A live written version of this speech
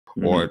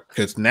or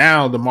because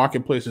now the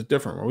marketplace is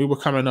different. When we were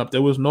coming up,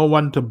 there was no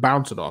one to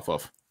bounce it off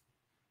of.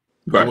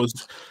 Right.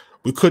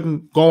 We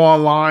couldn't go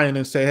online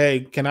and say,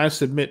 "Hey, can I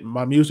submit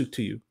my music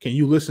to you? Can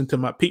you listen to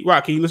my Pete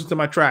Rock? Can you listen to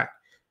my track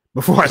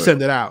before I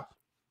send it out?"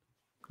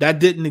 That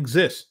didn't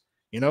exist,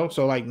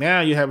 So like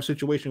now you have a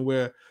situation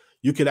where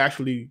you could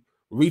actually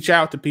reach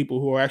out to people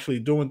who are actually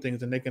doing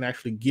things and they can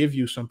actually give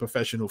you some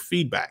professional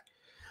feedback.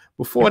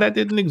 Before that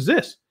didn't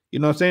exist. You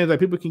know what I'm saying? It's like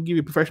people can give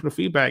you professional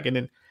feedback. And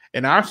then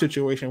in our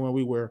situation, when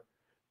we were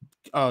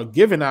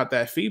giving out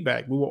that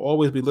feedback, we will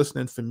always be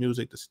listening for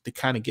music to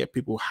kind of get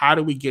people, how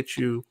do we get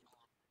you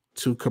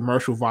to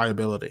commercial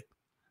viability?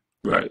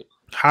 Right.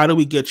 How do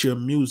we get your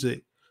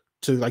music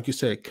to, like you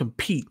said,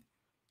 compete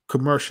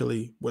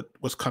commercially with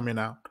what's coming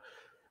out?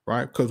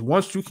 Right? Because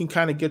once you can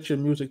kind of get your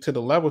music to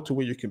the level to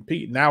where you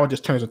compete, now it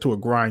just turns into a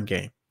grind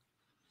game.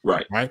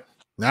 Right. Right.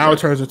 Now it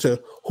turns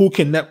into who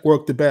can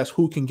network the best,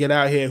 who can get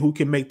out here, who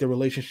can make the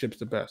relationships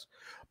the best.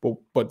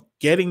 But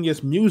getting your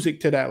music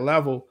to that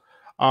level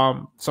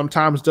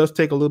sometimes does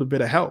take a little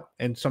bit of help.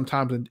 And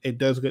sometimes it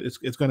does.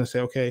 It's going to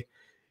say, okay,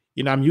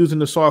 I'm using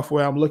the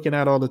software. I'm looking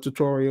at all the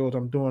tutorials.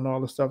 I'm doing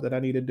all the stuff that I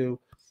need to do.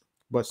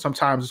 But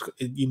sometimes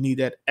you need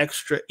that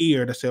extra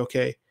ear to say,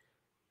 okay,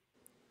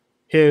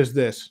 here's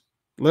this.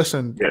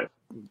 Listen,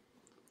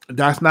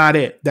 that's not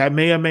it. That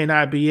may or may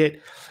not be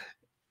it.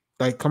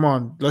 Like, come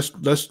on, let's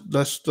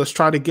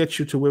try to get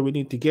you to where we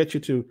need to get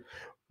you to,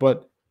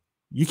 but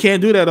you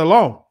can't do that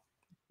alone.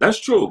 That's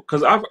true,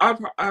 because I've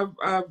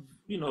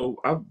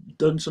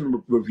done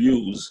some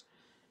reviews,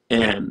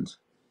 and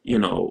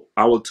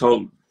I will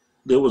tell.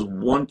 There was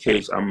one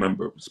case I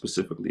remember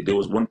specifically. There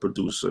was one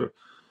producer,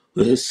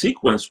 his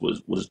sequence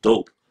was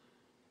dope,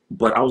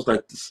 but I was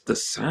like, the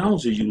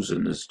sounds you're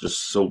using is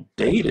just so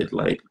dated.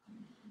 Like,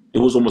 it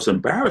was almost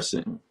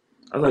embarrassing.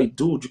 I was like,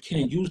 dude, you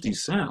can't use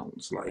these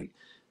sounds. Like,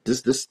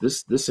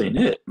 this ain't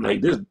it.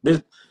 Like,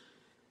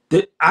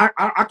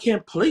 I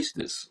can't place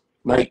this.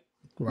 Like,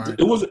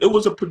 it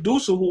was a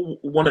producer who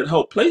wanted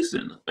help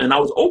placing, and I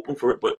was open for it, but